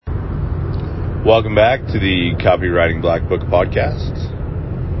Welcome back to the Copywriting Black Book podcast.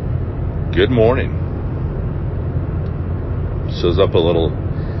 Good morning. So I was up a little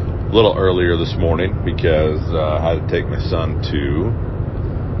earlier this morning because I had to take my son to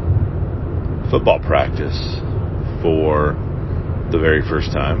football practice for the very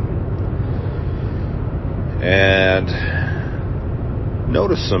first time, and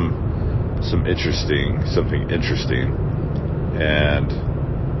noticed something interesting, and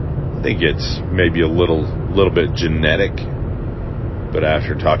I think it's maybe a little bit genetic, but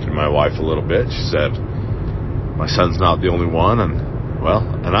after talking to my wife a little bit, she said, my son's not the only one, and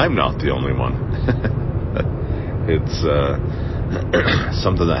I'm not the only one. It's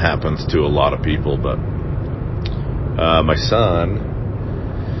something that happens to a lot of people, but my son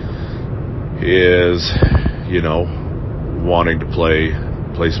is, wanting to play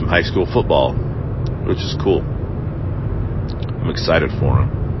some high school football, which is cool. I'm excited for him.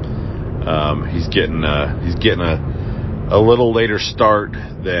 He's getting a little later start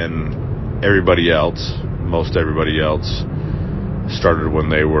than everybody else. Most everybody else started when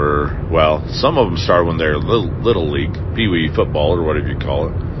they were, some of them started when they were little league, pee-wee football or whatever you call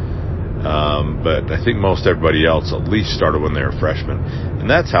it. But I think most everybody else at least started when they were freshmen. And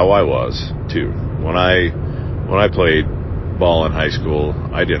that's how I was too. When I played ball in high school,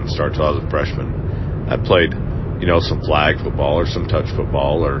 I didn't start till I was a freshman. I played, some flag football or some touch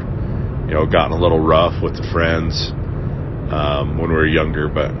football, or gotten a little rough with the friends when we were younger,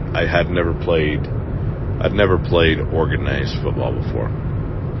 but I'd never played organized football before.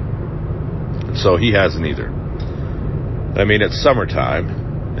 And so he hasn't either. I mean, it's summertime,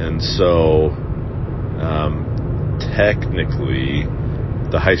 and so technically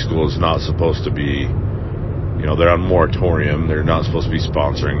the high school is not supposed to be, they're on moratorium. They're not supposed to be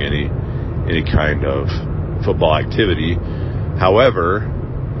sponsoring any kind of football activity. However,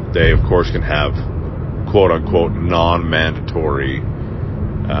 they, of course, can have quote-unquote non-mandatory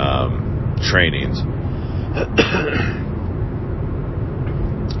trainings.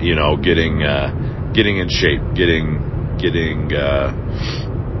 Getting in shape,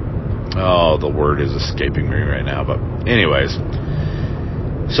 the word is escaping me right now. But anyways,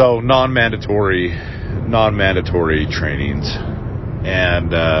 so non-mandatory trainings.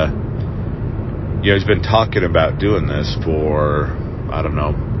 And, he's been talking about doing this for,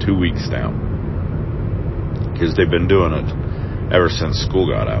 2 weeks now, because they've been doing it ever since school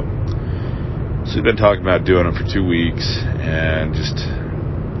got out. So we've been talking about doing it for 2 weeks and just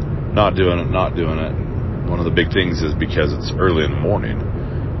not doing it. One of the big things is because it's early in the morning.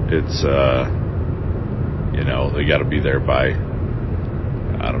 It's, they got to be there by,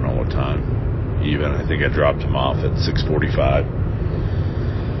 I don't know what time. Even, I think I dropped him off at 6:45.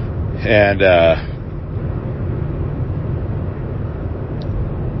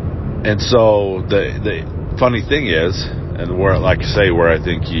 And so the funny thing is, and where I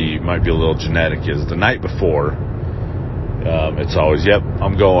think he might be a little genetic, is the night before, it's always, yep,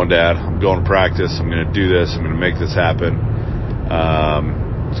 I'm going, Dad. I'm going to practice. I'm going to do this. I'm going to make this happen.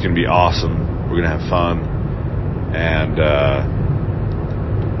 It's going to be awesome. We're going to have fun. And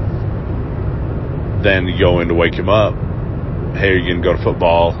then you go in to wake him up. Hey, are you going to go to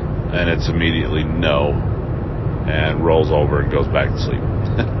football? And it's immediately no. And rolls over and goes back to sleep.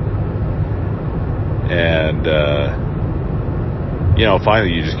 And,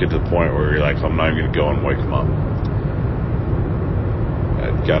 finally you just get to the point where you're like, I'm not even going to go and wake him up.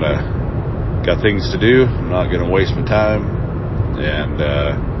 I've got things to do. I'm not going to waste my time. And,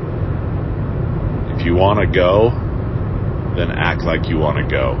 if you want to go, then act like you want to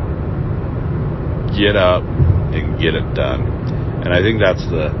go. Get up and get it done. And I think that's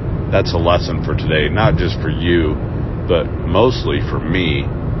a lesson for today, not just for you, but mostly for me.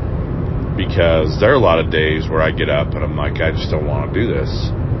 Because there are a lot of days where I get up and I'm like, I just don't want to do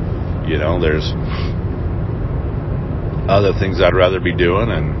this. There's other things I'd rather be doing,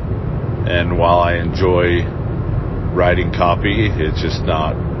 and while I enjoy writing copy, it's just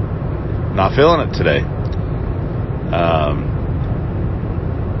not feeling it today.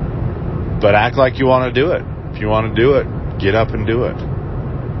 But act like you want to do it. If you want to do it, get up and do it.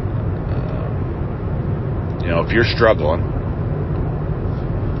 If you're struggling,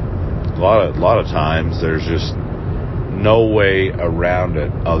 a lot of times there's just no way around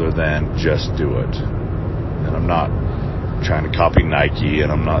it other than just do it. And I'm not trying to copy Nike,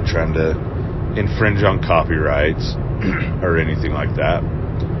 and I'm not trying to infringe on copyrights or anything like that.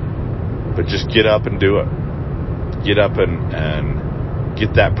 But just get up and do it. Get up and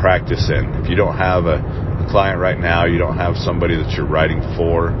get that practice in. If you don't have a client right now, you don't have somebody that you're writing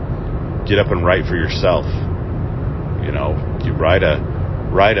for, get up and write for yourself. You write a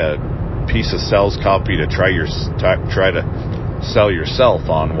piece of sales copy to try to sell yourself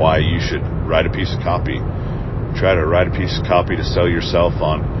on why you should write a piece of copy. Try to write a piece of copy to sell yourself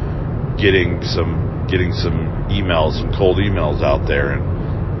on getting some emails, some cold emails out there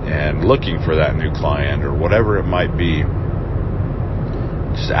and looking for that new client or whatever it might be.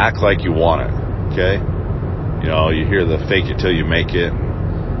 Just act like you want it, okay? You know, you hear the fake it till you make it,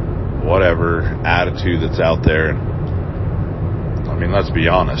 whatever attitude that's out there. And I mean, let's be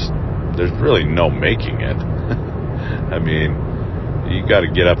honest, there's really no making it. I mean, you got to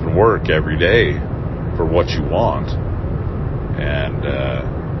get up and work every day for what you want, and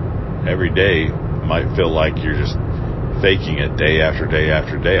every day might feel like you're just faking it day after day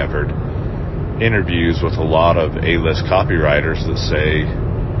after day. I've heard interviews with a lot of A-list copywriters that say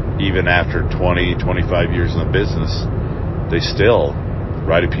even after 20, 25 years in the business, they still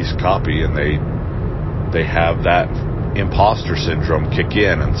write a piece of copy and they have that imposter syndrome kick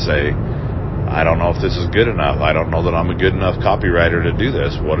in and say, I don't know if this is good enough. I don't know that I'm a good enough copywriter to do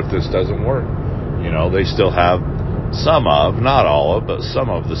this. What if this doesn't work? You know, they still have some of, not all of, but some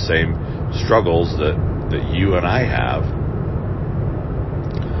of the same struggles that you and I have.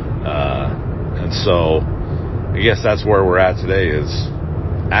 And so I guess that's where we're at today, is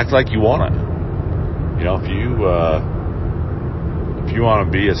act like you want it. You know, if you want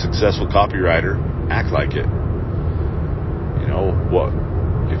to be a successful copywriter, act like it. You know,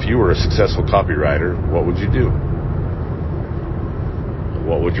 if you were a successful copywriter, what would you do?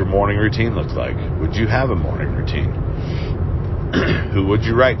 What would your morning routine look like? Would you have a morning routine? Who would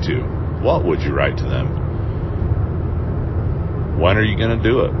you write to? What would you write to them? When are you going to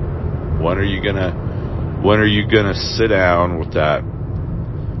do it? When are you going to sit down with that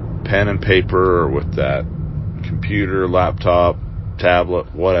pen and paper or with that computer, laptop,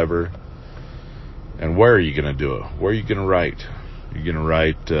 tablet, whatever? And where are you going to do it? Where are you going to write? You're going to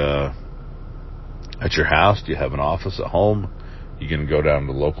write at your house? Do you have an office at home? You're going to go down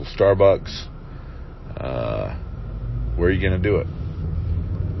to the local Starbucks? Where are you going to do it?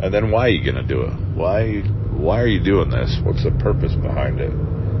 And then why are you going to do it? Why are you doing this? What's the purpose behind it?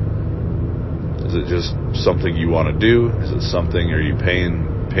 Is it just something you want to do? Is it something, are you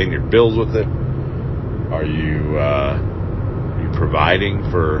paying your bills with it? Are you providing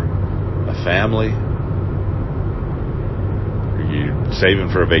for a family? Are you saving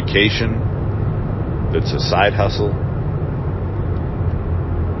for a vacation that's a side hustle?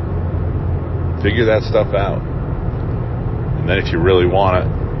 Figure that stuff out. And then if you really want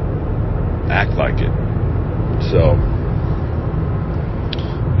it, act like it. So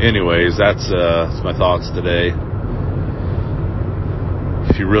anyways, that's my thoughts today.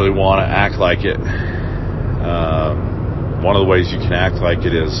 If you really want to act like it, one of the ways you can act like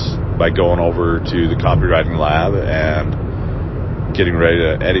it is by going over to the Copywriting Lab and getting ready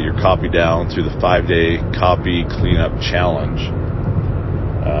to edit your copy down through the 5-day copy cleanup challenge.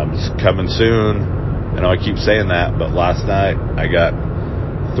 It's coming soon. I know I keep saying that, but last night I got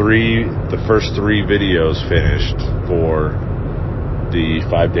the first 3 videos finished for the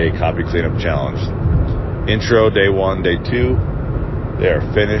 5-day copy cleanup challenge. Intro, day 1, day 2, they are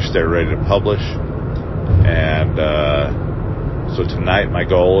finished. They're ready to publish. And so tonight my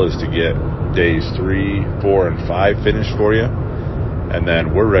goal is to get days 3, 4, and 5 finished for you. And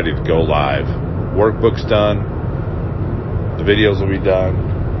then we're ready to go live. Workbook's done. The videos will be done.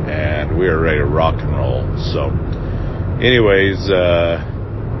 And we are ready to rock and roll. So anyways,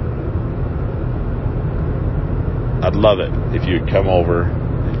 I'd love it if you'd come over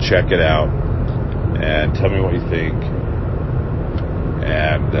and check it out and tell me what you think.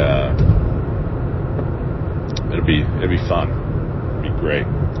 And it'll be fun. It'll be great.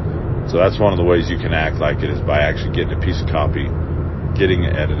 So that's one of the ways you can act like it, is by actually getting a piece of copy, getting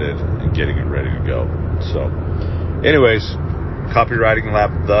it edited, and getting it ready to go. So anyways, Copywriting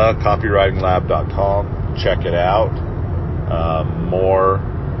Lab, thecopywritinglab.com. Check it out. More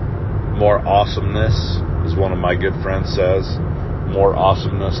awesomeness, as one of my good friends says. More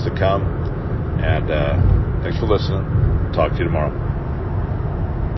awesomeness to come. And thanks for listening. Talk to you tomorrow.